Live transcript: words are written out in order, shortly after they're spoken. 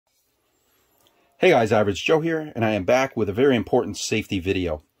Hey guys, Average Joe here, and I am back with a very important safety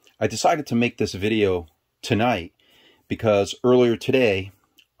video. I decided to make this video tonight because earlier today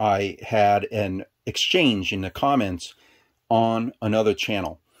I had an exchange in the comments on another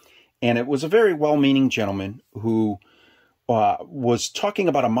channel. And it was a very well-meaning gentleman who was talking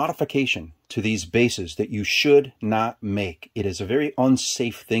about a modification to these bases that you should not make. It is a very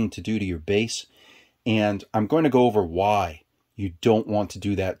unsafe thing to do to your base, and I'm going to go over why you don't want to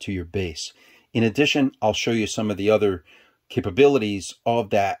do that to your base. In addition, I'll show you some of the other capabilities of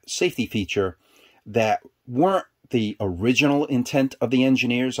that safety feature that weren't the original intent of the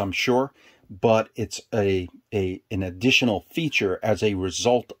engineers, I'm sure, but it's an additional feature as a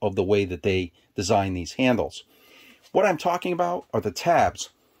result of the way that they design these handles. What I'm talking about are the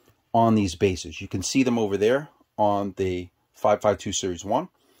tabs on these bases. You can see them over there on the 552 Series 1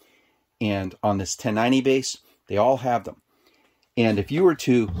 and on this 1090 base. They all have them. And if you were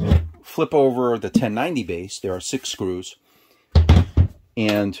to flip over the 1090 base, there are 6 screws,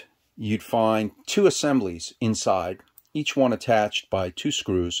 and you'd find 2 assemblies inside, each one attached by 2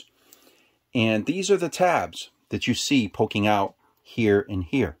 screws. And these are the tabs that you see poking out here and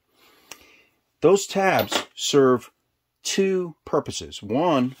here. Those tabs serve 2 purposes.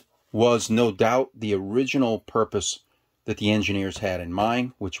 One was no doubt the original purpose that the engineers had in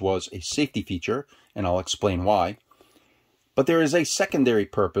mind, which was a safety feature, and I'll explain why. But there is a secondary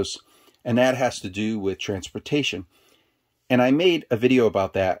purpose, and that has to do with transportation. And I made a video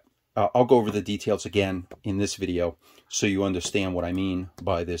about that. I'll go over the details again in this video so you understand what I mean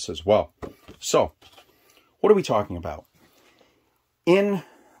by this as well. So, what are we talking about? In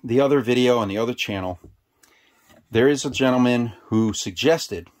the other video on the other channel, there is a gentleman who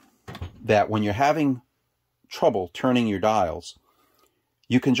suggested that when you're having trouble turning your dials,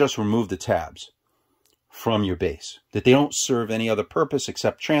 you can just remove the tabs from your base, that they don't serve any other purpose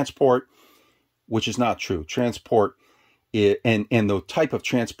except transport, which is not true. Transport, and the type of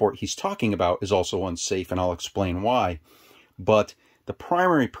transport he's talking about is also unsafe, and I'll explain why. But the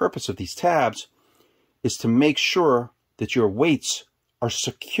primary purpose of these tabs is to make sure that your weights are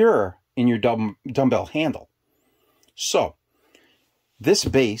secure in your dumbbell handle. So, this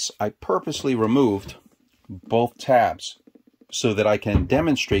base, I purposely removed both tabs so that I can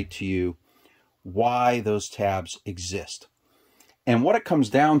demonstrate to you why those tabs exist. And what it comes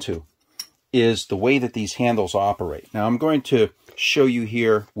down to is the way that these handles operate. Now I'm going to show you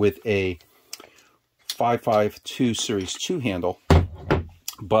here with a 552 Series 2 handle,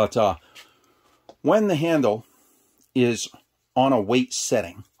 but when the handle is on a weight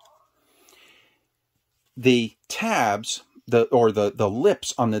setting, the tabs, the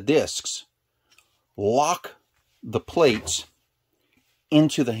lips on the discs lock the plates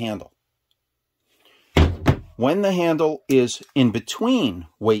into the handle. When the handle is in between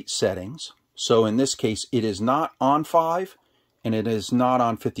weight settings, so in this case it is not on 5 and it is not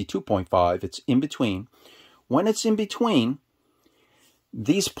on 52.5, it's in between. When it's in between,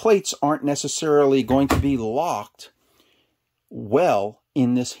 these plates aren't necessarily going to be locked well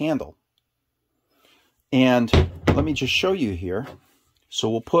in this handle. And let me just show you here. So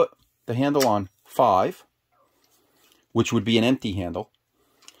we'll put the handle on 5, which would be an empty handle.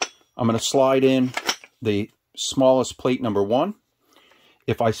 I'm going to slide in the smallest plate, number 1.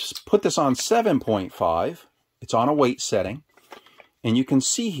 If I put this on 7.5, it's on a weight setting, and you can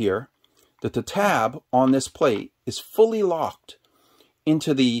see here that the tab on this plate is fully locked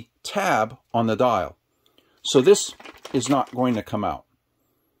into the tab on the dial. So this is not going to come out.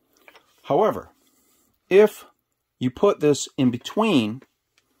 However, if you put this in between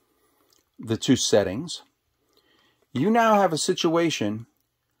the 2 settings, you now have a situation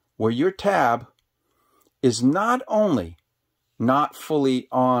where your tab is not only not fully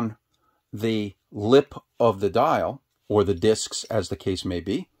on the lip of the dial, or the discs as the case may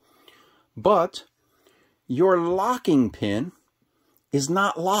be, but your locking pin is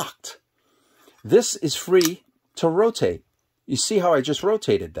not locked. This is free to rotate. You see how I just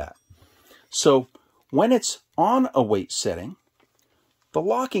rotated that? So when it's on a weight setting, the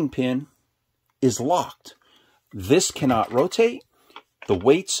locking pin is locked. This cannot rotate. The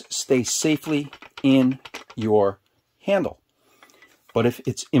weights stay safely in your handle. But if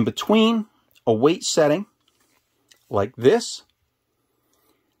it's in between a weight setting like this,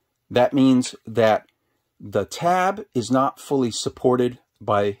 that means that the tab is not fully supported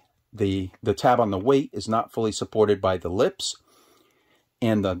by the tab on the weight is not fully supported by the lips,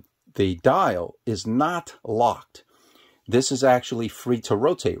 and the dial is not locked. This is actually free to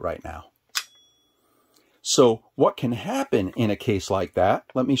rotate right now. So what can happen in a case like that?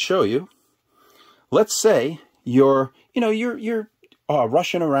 Let me show you. Let's say you're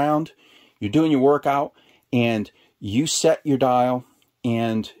rushing around, you're doing your workout and you set your dial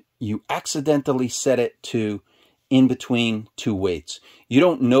and you accidentally set it to in between two weights. You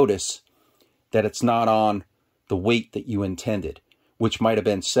don't notice that it's not on the weight that you intended, which might have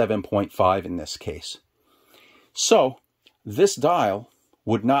been 7.5 in this case. So this dial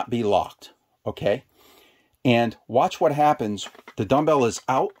would not be locked, okay? And watch what happens. The dumbbell is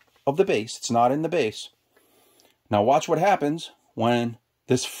out of the base. It's not in the base. Now watch what happens when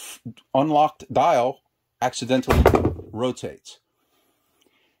this unlocked dial accidentally rotates.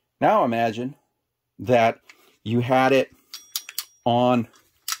 Now imagine that you had it on,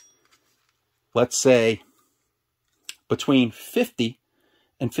 let's say, between 50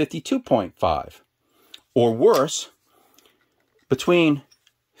 and 52.5, or worse, between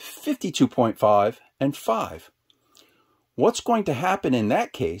 52.5 and 5. What's going to happen in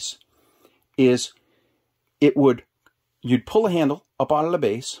that case is you'd pull a handle up out of the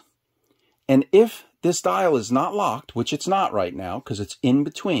base, and if this dial is not locked, which it's not right now because it's in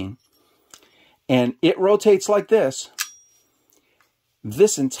between, and it rotates like this,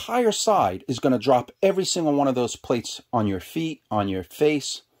 this entire side is going to drop every single one of those plates on your feet, on your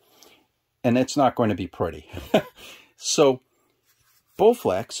face, and it's not going to be pretty. So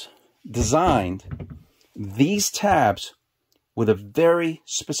Bowflex designed these tabs with a very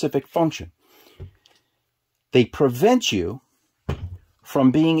specific function. They prevent you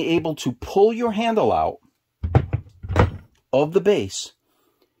from being able to pull your handle out of the base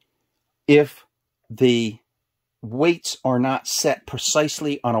if the weights are not set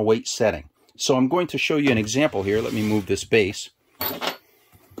precisely on a weight setting. So I'm going to show you an example here. Let me move this base.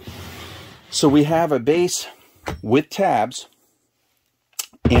 So we have a base with tabs,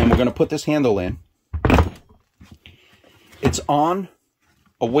 and we're going to put this handle in. It's on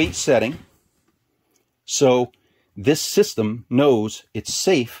a weight setting, so this system knows it's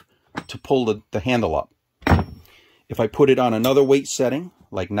safe to pull the handle up. If I put it on another weight setting,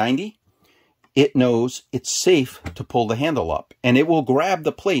 like 90, it knows it's safe to pull the handle up, and it will grab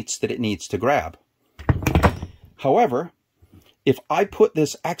the plates that it needs to grab. However, if I put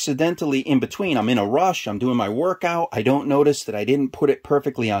this accidentally in between, I'm in a rush, I'm doing my workout, I don't notice that I didn't put it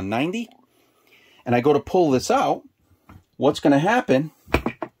perfectly on 90, and I go to pull this out, what's going to happen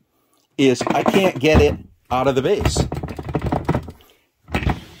is I can't get it out of the base.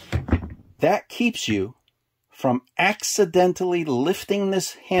 That keeps you from accidentally lifting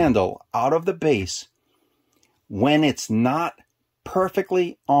this handle out of the base when it's not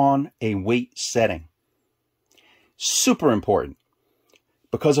perfectly on a weight setting. Super important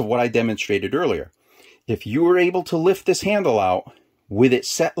because of what I demonstrated earlier. If you were able to lift this handle out with it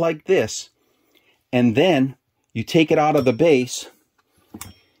set like this, and then you take it out of the base,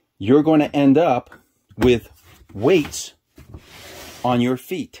 you're going to end up with weights on your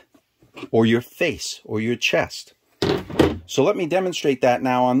feet or your face or your chest. So let me demonstrate that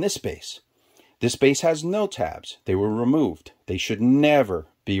now on this base. This base has no tabs. They were removed. They should never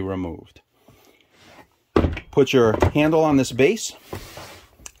be removed. Put your handle on this base.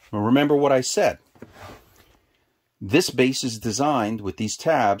 And remember what I said. This base is designed with these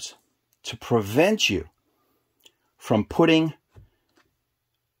tabs to prevent you from putting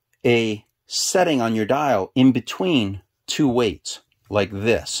a setting on your dial in between two weights like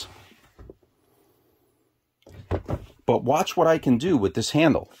this. But watch what I can do with this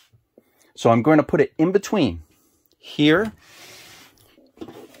handle. So I'm going to put it in between. Here,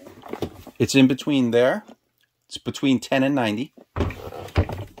 it's in between there. It's between 10 and 90.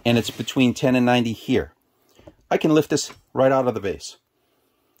 And it's between 10 and 90 here. I can lift this right out of the base.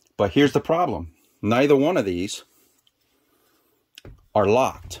 But here's the problem. Neither one of these are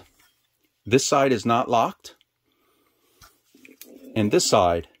locked. This side is not locked. And this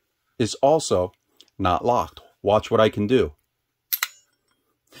side is also not locked. Watch what I can do.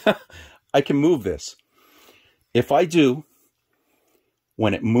 I can move this. If I do,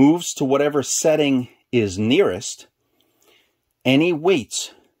 when it moves to whatever setting is nearest, any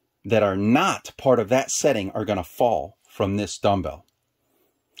weights that are not part of that setting are going to fall from this dumbbell.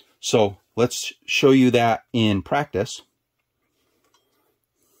 So let's show you that in practice.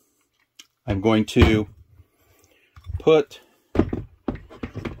 I'm going to put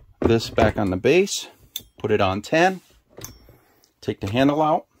this back on the base, put it on 10, take the handle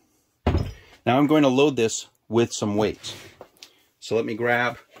out. Now I'm going to load this with some weights. So let me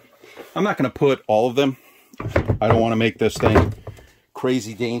grab, I'm not going to put all of them. I don't want to make this thing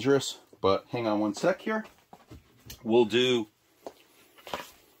crazy dangerous, but hang on one sec here. We'll do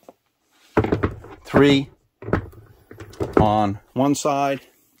 3 on one side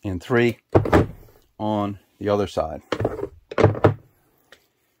and 3 on the other side.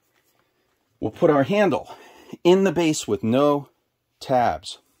 We'll put our handle in the base with no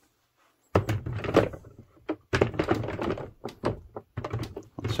tabs. One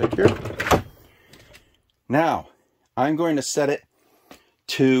sec here. Now, I'm going to set it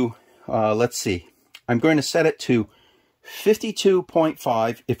to, let's see, I'm going to set it to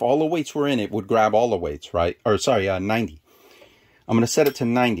 52.5. If all the weights were in, it would grab all the weights, right? Or sorry, 90. I'm going to set it to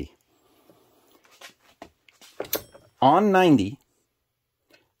 90. On 90,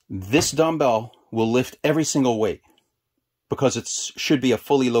 this dumbbell will lift every single weight because it should be a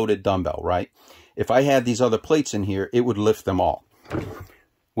fully loaded dumbbell, right? If I had these other plates in here, it would lift them all,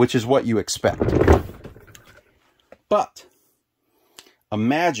 which is what you expect. But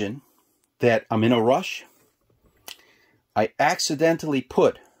imagine that I'm in a rush. I accidentally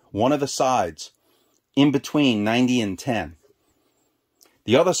put one of the sides in between 90 and 10.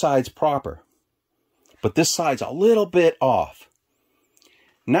 The other side's proper, but this side's a little bit off.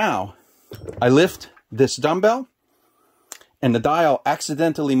 Now, I lift this dumbbell, and the dial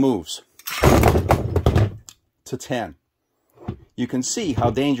accidentally moves to 10. You can see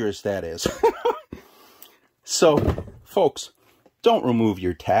how dangerous that is. So, folks, don't remove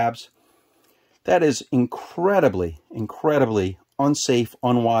your tabs. That is incredibly, incredibly unsafe,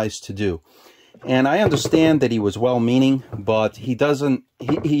 unwise to do. And I understand that he was well-meaning, but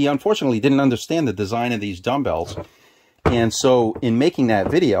he unfortunately didn't understand the design of these dumbbells. And so in making that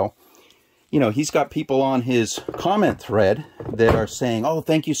video, you know, he's got people on his comment thread that are saying, oh,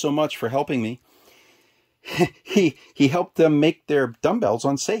 thank you so much for helping me. He helped them make their dumbbells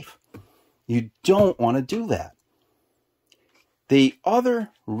unsafe. You don't want to do that. The other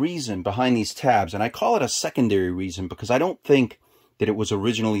reason behind these tabs, and I call it a secondary reason because I don't think that it was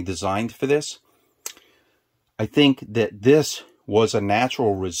originally designed for this. I think that this was a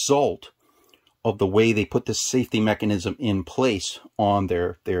natural result of the way they put this safety mechanism in place on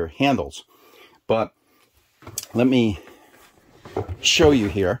their handles. But let me show you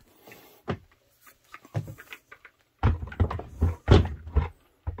here.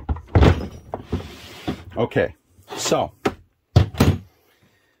 Okay, so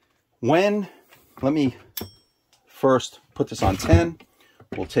let me first put this on 10.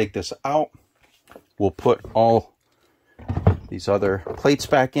 We'll take this out. We'll put all these other plates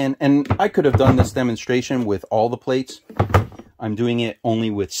back in. And I could have done this demonstration with all the plates. I'm doing it only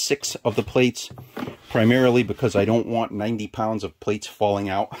with 6 of the plates, primarily because I don't want 90 pounds of plates falling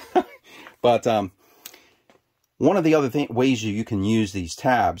out. But one of the other ways you can use these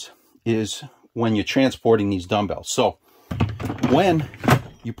tabs is when you're transporting these dumbbells. So when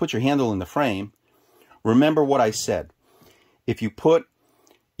you put your handle in the frame, remember what I said. If you put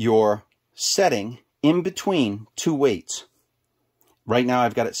your setting in between 2 weights, right now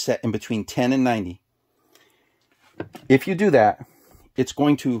I've got it set in between 10 and 90. If you do that, it's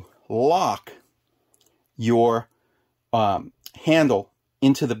going to lock your handle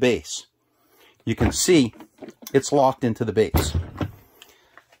into the base. You can see it's locked into the base.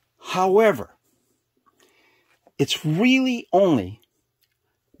 However, it's really only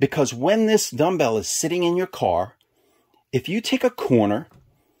because when this dumbbell is sitting in your car, if you take a corner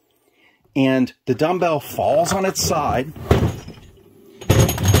and the dumbbell falls on its side,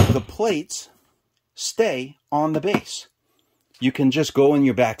 the plates stay on the base. You can just go in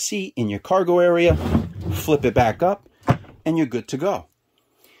your back seat, in your cargo area, flip it back up, and you're good to go.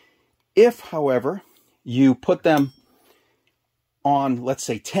 If, however, you put them on, let's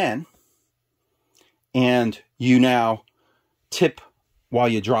say 10, and you now tip while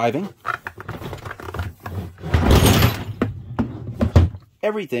you're driving,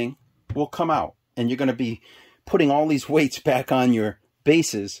 everything will come out, and you're going to be putting all these weights back on your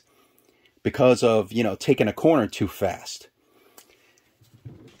bases because of, you know, taking a corner too fast.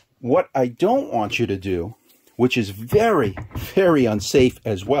 What I don't want you to do, which is very, very unsafe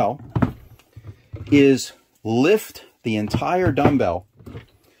as well, is lift the entire dumbbell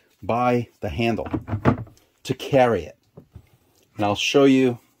by the handle to carry it. And I'll show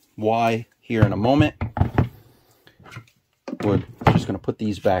you why here in a moment. We're just going to put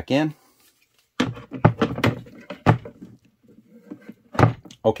these back in.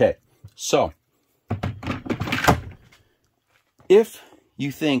 Okay, so if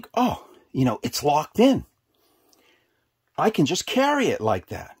you think, oh, you know, it's locked in, I can just carry it like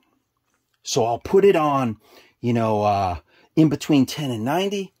that. So I'll put it on, you know, in between 10 and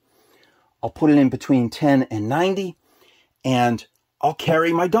 90. I'll put it in between 10 and 90, and I'll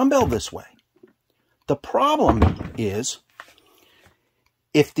carry my dumbbell this way. The problem is,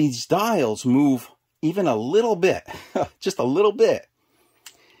 if these dials move even a little bit, just a little bit,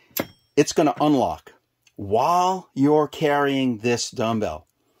 it's going to unlock while you're carrying this dumbbell.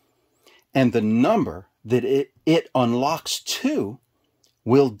 And the number that it unlocks to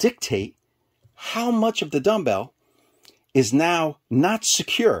will dictate how much of the dumbbell is now not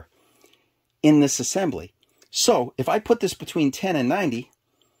secure in this assembly. So if I put this between 10 and 90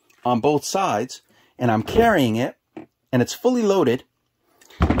 on both sides, and I'm carrying it, and it's fully loaded,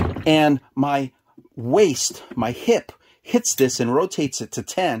 and my waist, my hip, hits this and rotates it to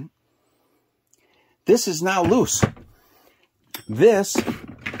 10, this is now loose. This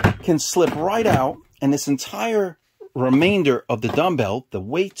can slip right out, and this entire remainder of the dumbbell, the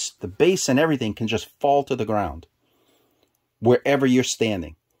weights, the base, and everything can just fall to the ground wherever you're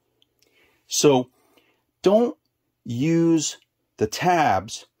standing. So don't use the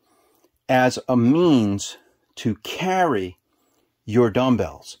tabs as a means to carry your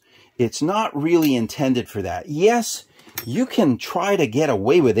dumbbells. It's not really intended for that. Yes, you can try to get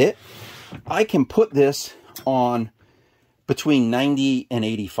away with it. I can put this on between 90 and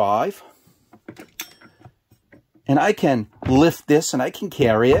 85. And I can lift this and I can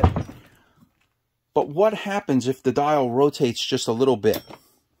carry it. But what happens if the dial rotates just a little bit?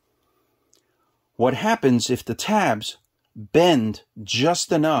 What happens if the tabs bend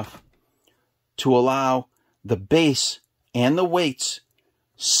just enough to allow the base and the weights,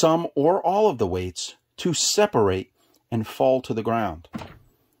 some or all of the weights, to separate and fall to the ground?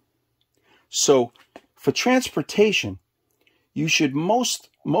 So for transportation, you should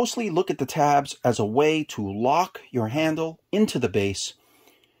mostly look at the tabs as a way to lock your handle into the base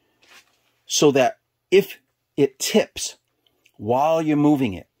so that if it tips while you're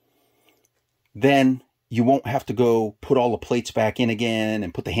moving it, then you won't have to go put all the plates back in again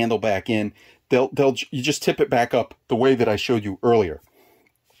and put the handle back in. You just tip it back up the way that I showed you earlier.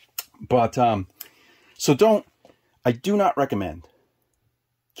 But I do not recommend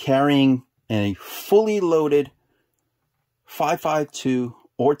carrying a fully loaded 552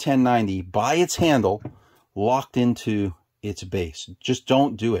 or 1090 by its handle locked into its base. Just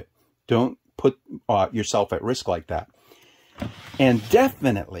don't do it. Don't put yourself at risk like that. And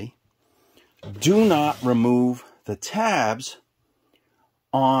definitely do not remove the tabs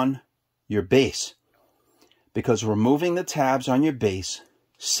on your base, because removing the tabs on your base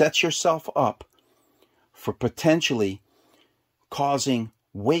sets yourself up for potentially causing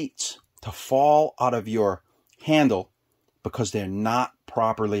weights to fall out of your handle because they're not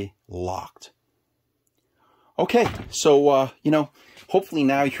properly locked. Okay, so, hopefully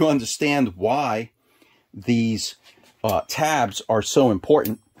now you understand why these tabs are so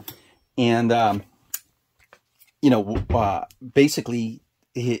important. And, basically,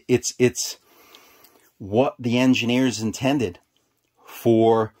 it's what the engineers intended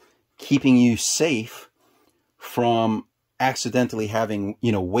for keeping you safe from accidentally having,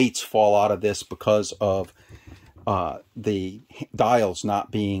 weights fall out of this because of the dials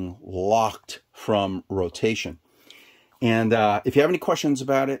not being locked from rotation. And if you have any questions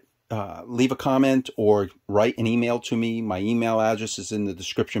about it, leave a comment or write an email to me. My email address is in the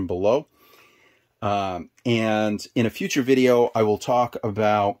description below. And in a future video, I will talk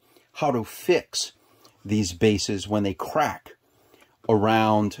about how to fix these bases when they crack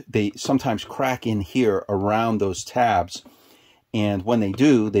around. They sometimes crack in here around those tabs. And when they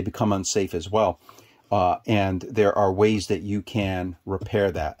do, they become unsafe as well. And there are ways that you can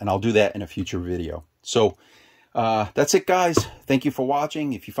repair that. And I'll do that in a future video. So that's it, guys. Thank you for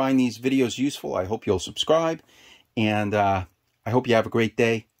watching. If you find these videos useful, I hope you'll subscribe. And I hope you have a great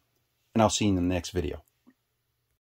day. And I'll see you in the next video.